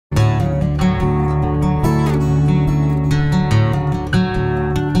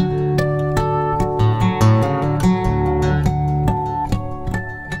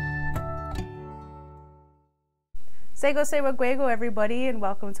Sego Seba Guego, everybody, and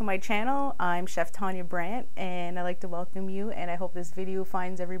welcome to my channel. I'm Chef Tawnya Brant, and I'd like to welcome you, and I hope this video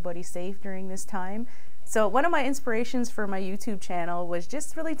finds everybody safe during this time. So one of my inspirations for my YouTube channel was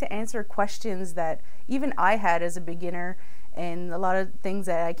just really to answer questions that even I had as a beginner, and a lot of things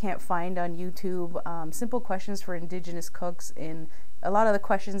that I can't find on YouTube, simple questions for Indigenous cooks, and a lot of the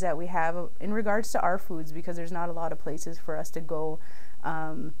questions that we have in regards to our foods, because there's not a lot of places for us to go.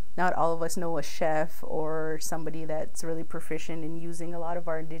 Not all of us know a chef or somebody that's really proficient in using a lot of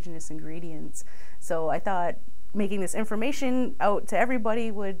our Indigenous ingredients. So I thought making this information out to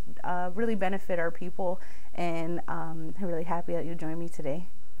everybody would really benefit our people, and I'm really happy that you joined me today.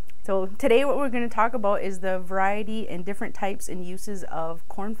 So today what we're going to talk about is the variety and different types and uses of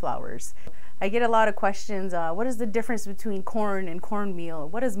corn flours. I get a lot of questions. What is the difference between corn and cornmeal?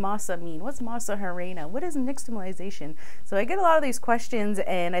 What does masa mean? What's masa harina? What is nixtamalization? So I get a lot of these questions,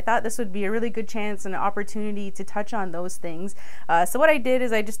 and I thought this would be a really good chance and an opportunity to touch on those things. So what I did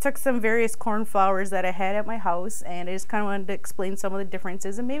is I just took some various corn flours that I had at my house, and I just kind of wanted to explain some of the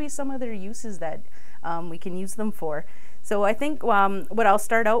differences and maybe some of their uses that we can use them for. So I think what I'll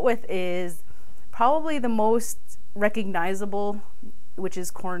start out with is probably the most recognizable, which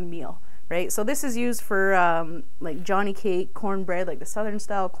is cornmeal. Right, so this is used for like Johnny cake cornbread, like the southern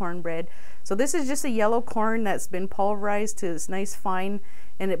style cornbread. So this is just a yellow corn that's been pulverized to this nice fine,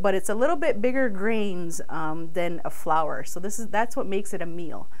 but it's a little bit bigger grains than a flour. So that's what makes it a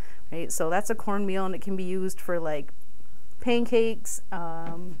meal, right? So that's a cornmeal, and it can be used for like pancakes.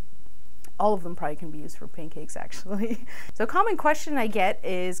 All of them probably can be used for pancakes, actually. So a common question I get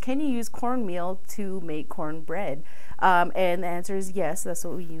is, can you use cornmeal to make cornbread? And the answer is yes, that's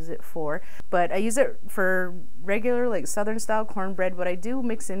what we use it for. But I use it for regular, like southern style cornbread, but I do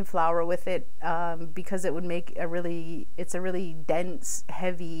mix in flour with it because it would make it's a really dense,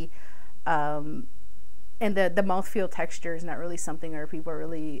 heavy, and the mouthfeel texture is not really something our people are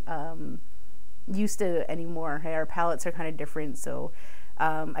really used to anymore. Hey, our palates are kind of different, so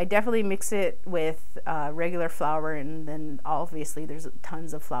I definitely mix it with regular flour, and then obviously there's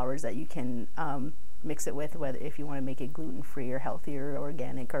tons of flours that you can mix it with, whether if you want to make it gluten-free or healthy or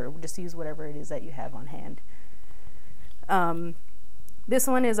organic, or just use whatever it is that you have on hand. This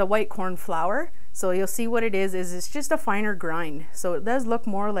one is a white corn flour, so you'll see what it is it's just a finer grind. So it does look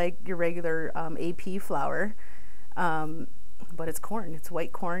more like your regular AP flour, but it's corn. It's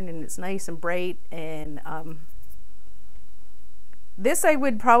white corn, and it's nice and bright, and this I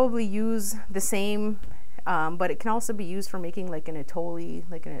would probably use the same, but it can also be used for making like an atole,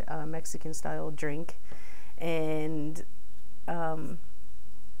 like a Mexican style drink. And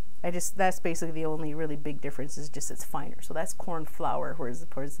that's basically the only really big difference, is just it's finer. So that's corn flour, whereas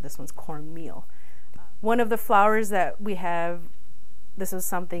this one's cornmeal. One of the flours that we have, this is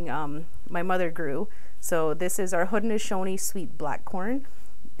something my mother grew. So this is our Haudenosaunee sweet black corn,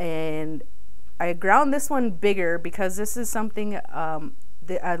 and I ground this one bigger because this is something,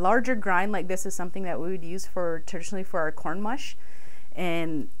 a larger grind like this is something that we would use traditionally for our corn mush.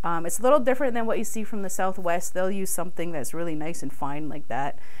 And it's a little different than what you see from the Southwest. They'll use something that's really nice and fine like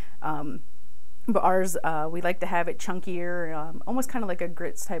that. But ours, we like to have it chunkier, almost kind of like a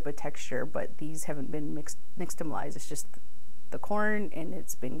grits type of texture, but these haven't been nixtamalized. It's just the corn, and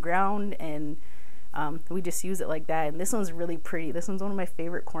it's been ground, and we just use it like that. And this one's really pretty. This one's one of my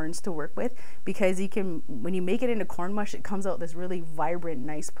favorite corns to work with, because when you make it into corn mush, it comes out this really vibrant,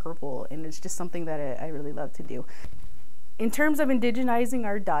 nice purple, and it's just something that I really love to do. In terms of indigenizing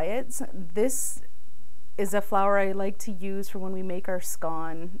our diets, this is a flour I like to use for when we make our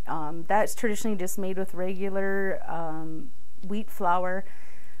scone. That's traditionally just made with regular wheat flour.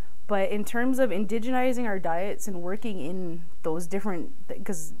 But in terms of indigenizing our diets and working in those different,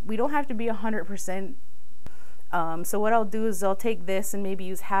 because we don't have to be 100%. So what I'll do is I'll take this and maybe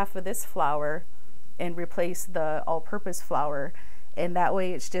use half of this flour and replace the all-purpose flour. And that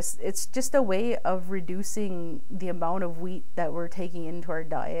way it's just a way of reducing the amount of wheat that we're taking into our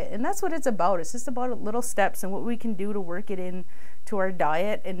diet. And that's what it's about. It's just about little steps and what we can do to work it in to our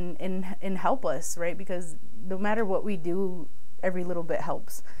diet and help us, right? Because no matter what we do, every little bit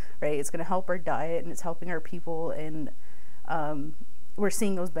helps, right? It's going to help our diet, and it's helping our people, and we're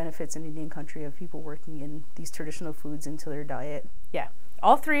seeing those benefits in Indian country of people working in these traditional foods into their diet. Yeah,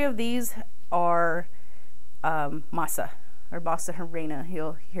 all three of these are masa, or masa harina,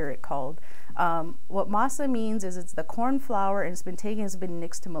 you'll hear it called. What masa means is it's the corn flour, and it's been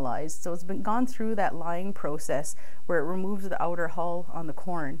nixtamalized. So it's been gone through that lying process where it removes the outer hull on the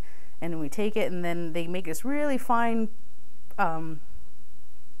corn. And we take it, and then they make this really fine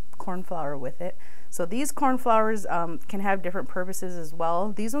corn flour with it. So these corn flours can have different purposes as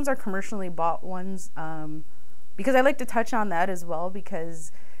well. These ones are commercially bought ones. because I like to touch on that as well,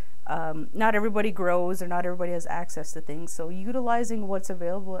 because not everybody grows or not everybody has access to things. So utilizing what's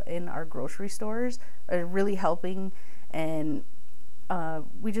available in our grocery stores are really helping. And a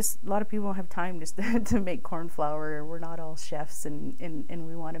lot of people don't have time just to make corn flour. We're not all chefs, and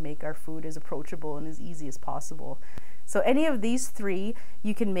we want to make our food as approachable and as easy as possible. So any of these three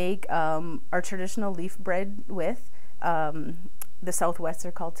you can make our traditional leaf bread with. The Southwest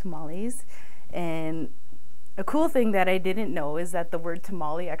are called tamales. And a cool thing that I didn't know is that the word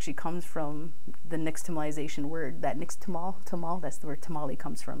tamale actually comes from the nixtamalization word. That tamal, that's the word tamale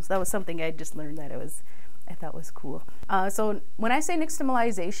comes from. So that was something I just learned that I thought was cool. So when I say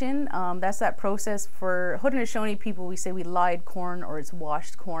nixtamalization, that's that process. For Haudenosaunee people, we say we lied corn, or it's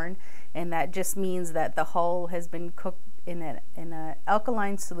washed corn, and that just means that the hull has been cooked in an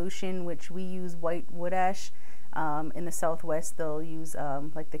alkaline solution, which we use white wood ash. In the Southwest, they'll use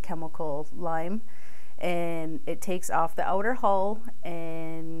like the chemical lime, and it takes off the outer hull,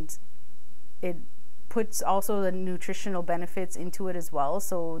 and it puts also the nutritional benefits into it as well.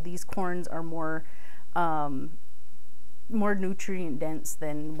 So these corns are more nutrient dense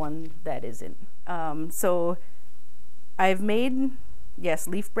than one that isn't. So I've made, yes,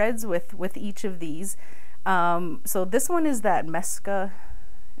 leaf breads with each of these. So this one is that Mesca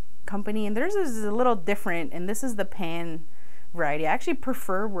company, and theirs is a little different, and this is the pan variety. I actually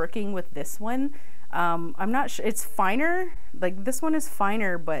prefer working with this one. I'm not sure, it's finer, like this one is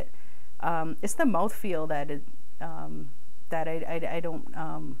finer, but it's the mouthfeel that I don't,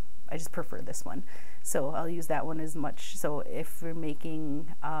 I just prefer this one. So I'll use that one as much. So if we're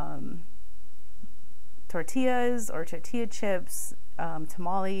making tortillas or tortilla chips,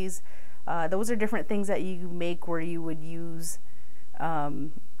 tamales, those are different things that you make where you would use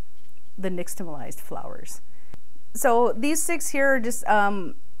the nixtamalized flours. So these 6 here are just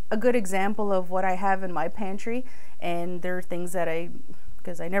a good example of what I have in my pantry, and they're things that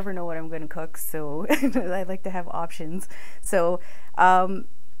because I never know what I'm going to cook, so I like to have options. So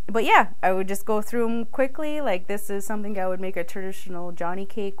but yeah, I would just go through them quickly. Like this is something I would make a traditional Johnny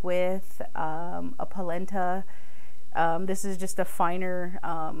cake with, a polenta. This is just a finer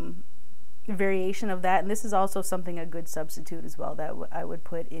variation of that, and this is also something, a good substitute as well, that I would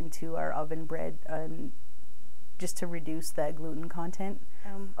put into our oven bread, just to reduce that gluten content.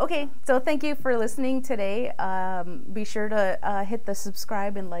 Okay, so thank you for listening today. Be sure to hit the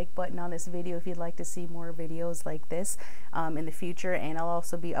subscribe and like button on this video if you'd like to see more videos like this in the future, and I'll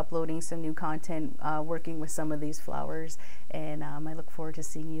also be uploading some new content working with some of these flours, and I look forward to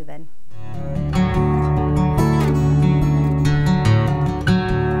seeing you then.